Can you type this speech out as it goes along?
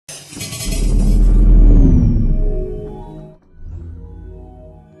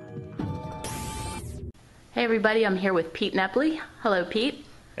Hey everybody, I'm here with Pete Knepley. Hello Pete.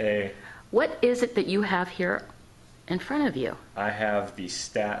 Hey. What is it that you have here in front of you? I have the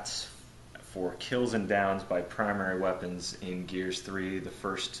stats for kills and downs by primary weapons in Gears 3 the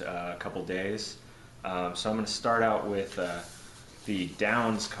first couple days. So I'm going to start out with the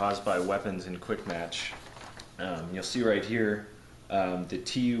downs caused by weapons in quick match. You'll see right here the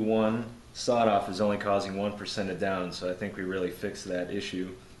TU1 sawed-off is only causing 1% of downs, so I think we really fixed that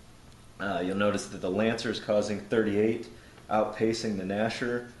issue. You'll notice that the Lancer is causing 38, outpacing the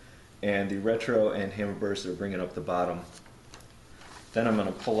Gnasher, and the Retro and Hammerburst are bringing up the bottom. Then I'm going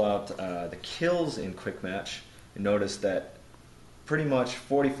to pull out the kills in quick match, and notice that pretty much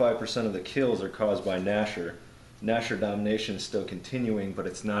 45% of the kills are caused by Gnasher. Gnasher domination is still continuing, but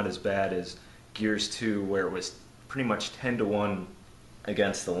it's not as bad as Gears 2, where it was pretty much 10-1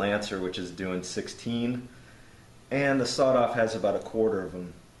 against the Lancer, which is doing 16, and the sawed-off has about a quarter of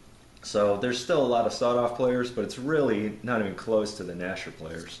them. So there's still a lot of sawed-off players, but it's really not even close to the Gnasher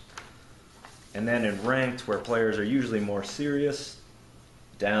players. And then in ranked, where players are usually more serious,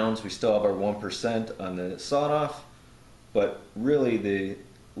 downs, we still have our 1% on the sawed-off, but really the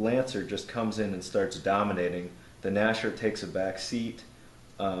Lancer just comes in and starts dominating. The Gnasher takes a back seat,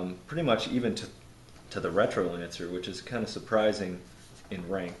 pretty much even to the Retro Lancer, which is kind of surprising in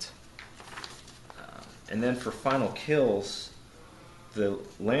ranked. And then for final kills, the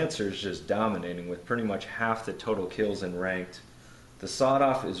Lancer is just dominating with pretty much half the total kills in ranked. The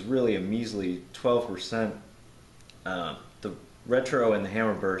sawed-off is really a measly 12%. The Retro and the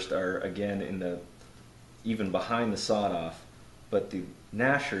Hammerburst are again even behind the sawed-off, but the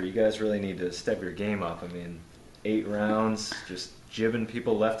Gnasher, you guys really need to step your game up. I mean, 8 rounds, just jibbing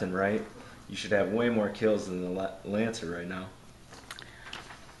people left and right. You should have way more kills than the Lancer right now.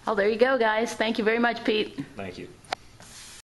 Well, there you go, guys. Thank you very much, Pete. Thank you.